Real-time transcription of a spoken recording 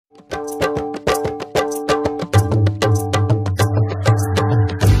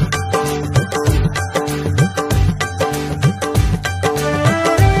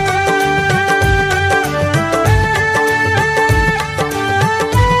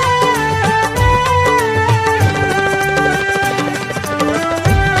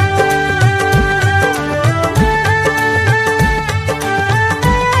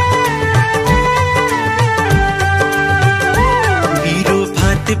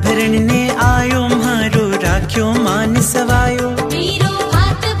भरण ने आयो म्हारो राख्यो मान सवायो। वीरो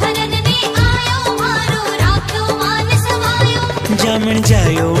भात भरन ने आयो म्हारो राख्यो मान सवायो। जामण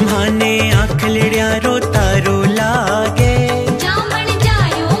जायो म्हाने आँख लड़्या रो तारो लागे। जामण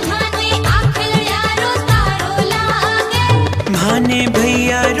जायो म्हाने आँख लड़्या रो तारो लागे। म्हाने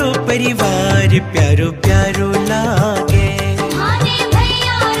भैया रो परिवार प्यारो प्यारो लागे। म्हाने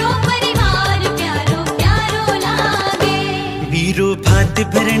भैया रो परिवार प्यारो प्यारो लागे। वीरो भात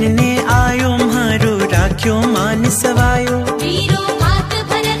भरण ने आयो म्हारो राख्यो मान सवायो। वीरो भात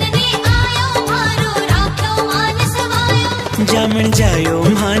भरन ने आयो म्हारो राख्यो मान सवायो। जामण जायो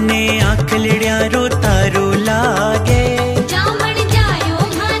म्हाने आँख लड़्या रो तारो लागे। जामण जायो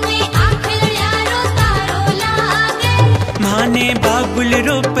म्हाने आँख लड़्या रो तारो लागे। म्हाने बाबुल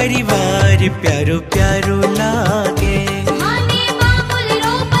रो परिवार प्यारो प्यारो लागे। म्हाने बाबुल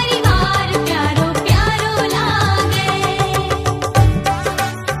रो परिवार प्यारो प्यारो लागे।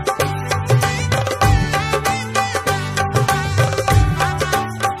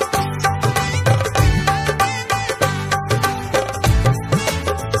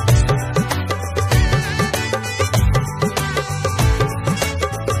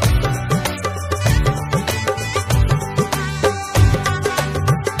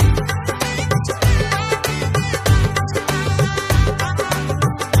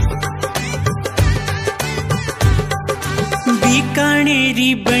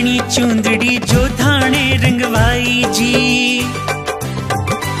 बीकानेरी बनी चूंदड़ी जो धाणे रंगवाई जी।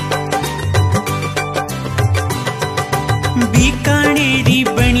 बीकानेरी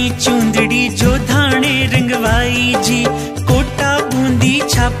बनी चूंदड़ी जो धाणे रंगवाई जी। कोटा बूंदी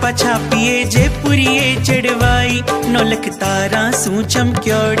छापा छापिए जयपुरिये चढ़वाई। नौलख तारा सू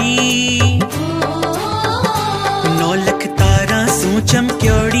चमक्योड़ी। नौलख तारा सू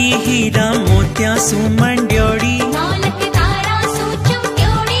चमक्योड़ी हीरा मोतिया सू मंड्योड़ी। नौलख तारा सू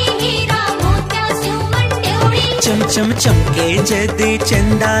चमक्योड़ी हीरा मोतिया सू मंड्योड़ी। चम चम चमके जद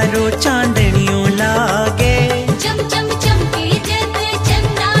चंदारो चांदनियों लागे। चम चम चमके जद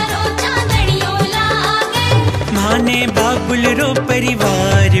चंदारो चांदनियों लागे। म्हाने बाबुल रो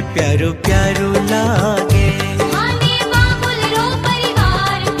परिवार प्यारो प्यारो लागे। म्हाने बाबुल रो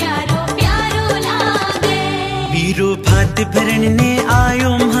परिवार प्यारो प्यारो लागे। वीरो भात भरण ने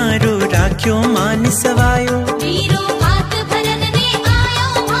आयो म्हारो राख्यो मान सवायो। वीरो भात भरन ने आयो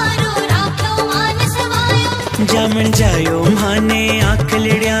म्हारो राख्यो मान सवायो। जामण जायो म्हाने आँख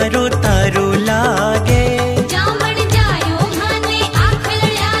लड़्या रो तारो लागे। जामण जायो म्हाने आँख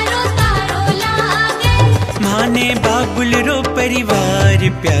लड़्या रो तारो लागे। म्हाने बाबुल रो परिवार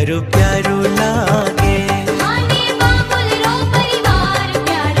प्यारो प्यारो लागे। म्हाने बाबुल रो परिवार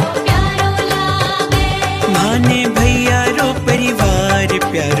प्यारो प्यारो लागे। म्हाने भैया रो परिवार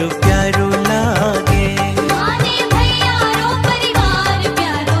प्यारो प्यारो लागे। म्हाने भैया रो परिवार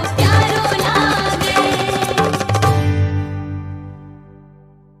प्यारो प्यारो लागे।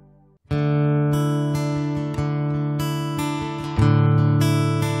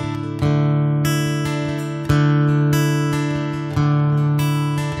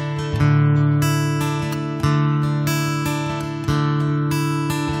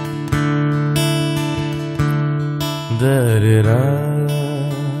 Da-da-da,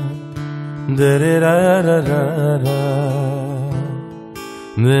 da-da-da-da-da-da,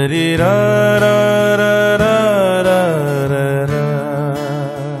 da-da-da-da-da-da-da-da,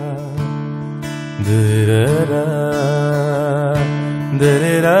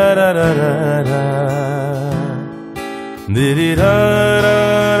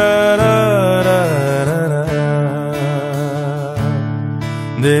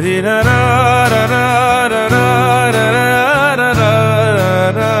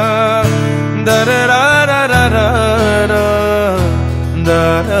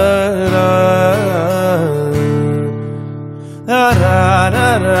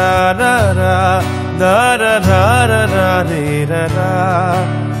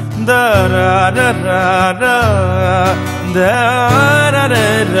 da-da-da,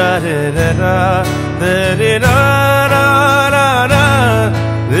 da-da-da-da-da-da, da-da-da-da-da-da,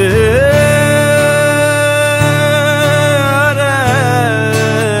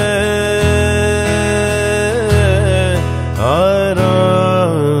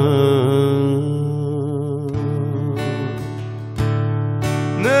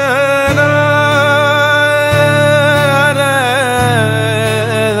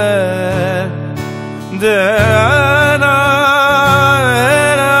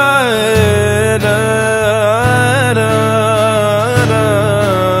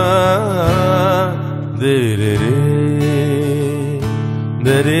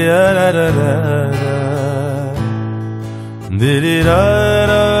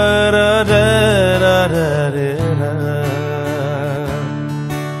 ra re ra,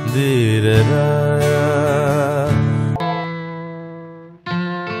 di re ra.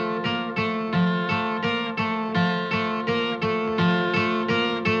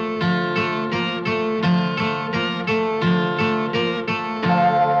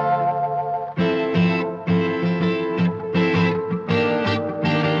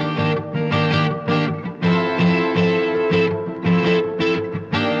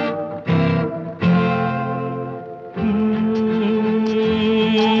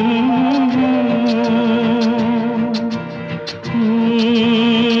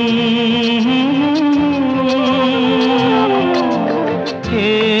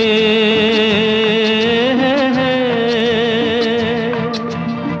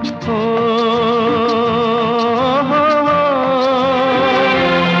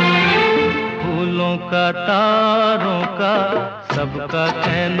 तारों का सबका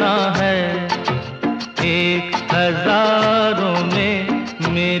कहना है, एक हजारों में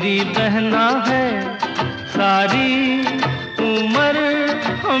मेरी बहना है। सारी उम्र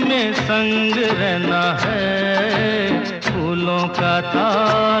हमें संग रहना है, फूलों का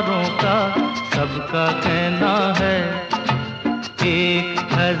तारों का सबका कहना है। एक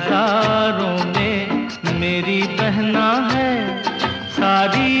हजारों में मेरी बहना है,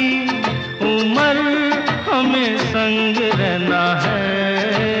 सारी उम्र हमें संग रहना है,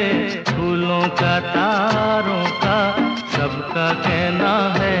 फूलों का तारों का सबका कहना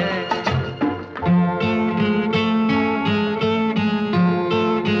है।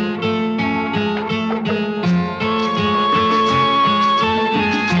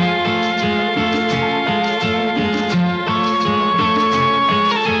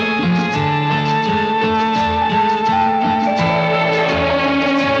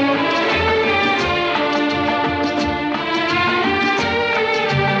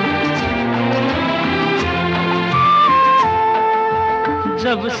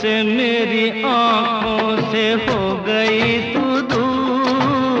 जब से मेरी आँखों से हो गई तू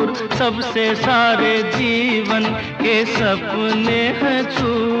दूर, तब से सारे जीवन के सपने हैं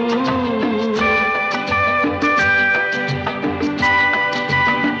चूर।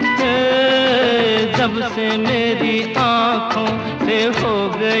 जब से मेरी आँखों से हो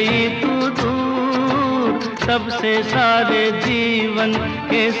गई तू दूर, तब से सारे जीवन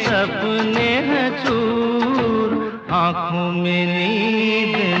के सपने हैं चूर। आँखों में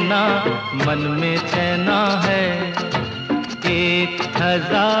नींद ना, मन में चैना है, एक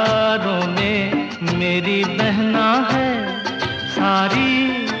हजारों में मेरी बहना है। सारी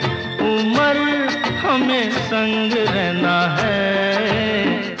उम्र हमें संग रहना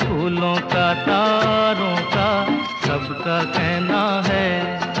है, फूलों का तारों का सबका कहना है।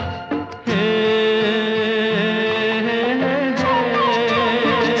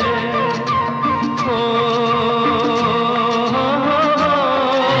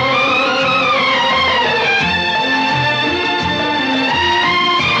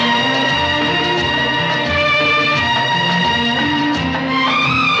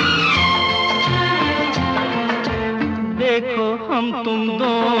 देखो हम तुम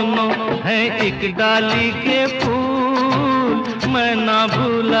दोनों हैं एक डाली के फूल, मैं ना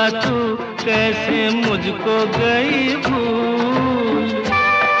भूला तू कैसे मुझको गई भूल।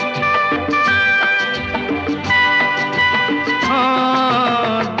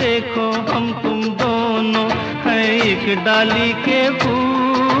 हाँ देखो हम तुम दोनों हैं एक डाली के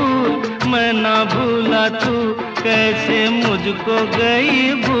फूल, मैं ना भूला तू कैसे मुझको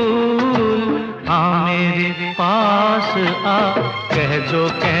गई भूल। हाँ मेरे पास आ, कह जो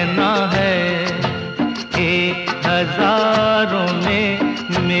कहना है, एक हजारों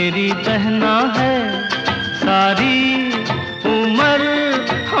में मेरी बहना है। सारी उम्र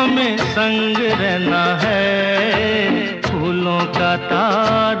हमें संग रहना है, फूलों का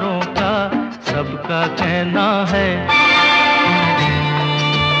तारों का सबका कहना है।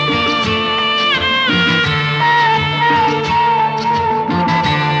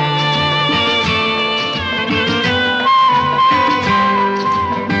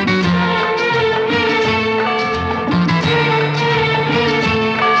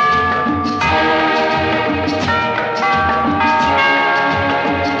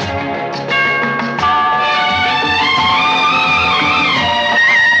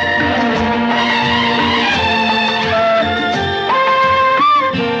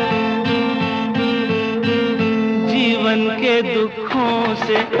 दुखों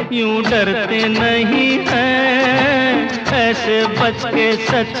से यूं डरते नहीं हैं, ऐसे बच के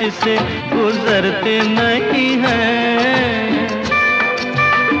सच से गुजरते नहीं हैं।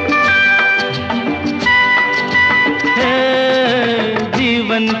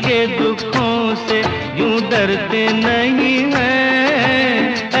 जीवन के दुखों से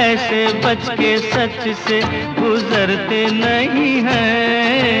बच के सच से गुजरते नहीं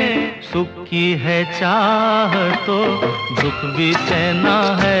हैं। सुख की है चाह तो दुख भी सहना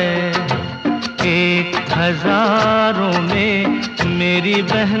है। 1000 में मेरी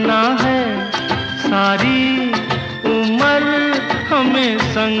बहना है। सारी उम्र हमें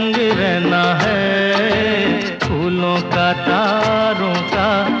संग रहना है। फूलों का तारों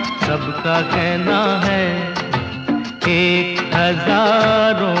का सबका कहना है।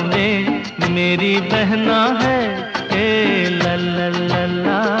 1000 में मेरी बहना है। ए ला ला ला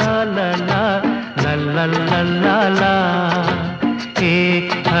ला ला ला ला ला ला ला।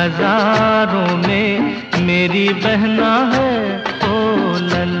 1000 में मेरी बहना है। ओ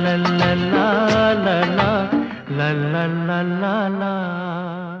ला ला ला ला ला ला ला ला ला ला।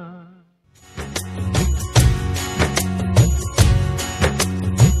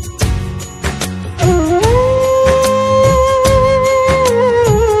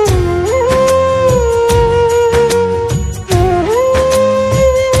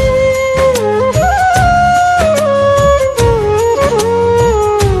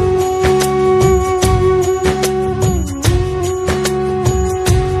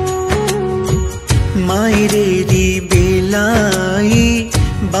 मायरे बेलाई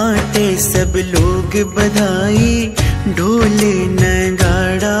बाटे सब लोग बधाई। ढोले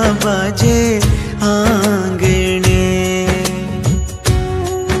नगाड़ा बाजे आंगने।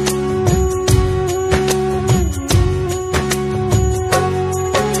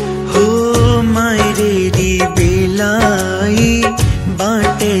 हो मायरे बेलाई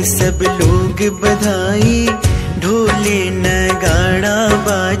बाटे सब लोग बधाई। ढोले नगाड़ा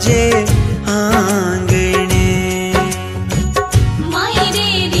बाजे आंगने।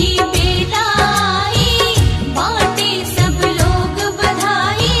 मायरे बेलाई बाटे सब लोग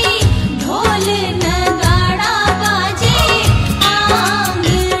बधाई। ढोल नगाड़ा बाजे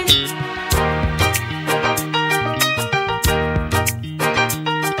आंगन।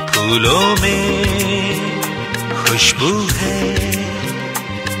 फूलों में खुशबू है,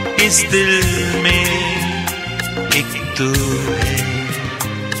 इस दिल में एक तू है।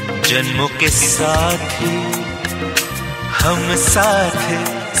 जन्मों के साथ हम साथ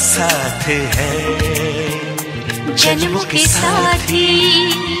साथ हैं। जन्मों के साथ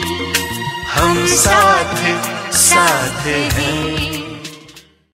हम साथ साथ हैं।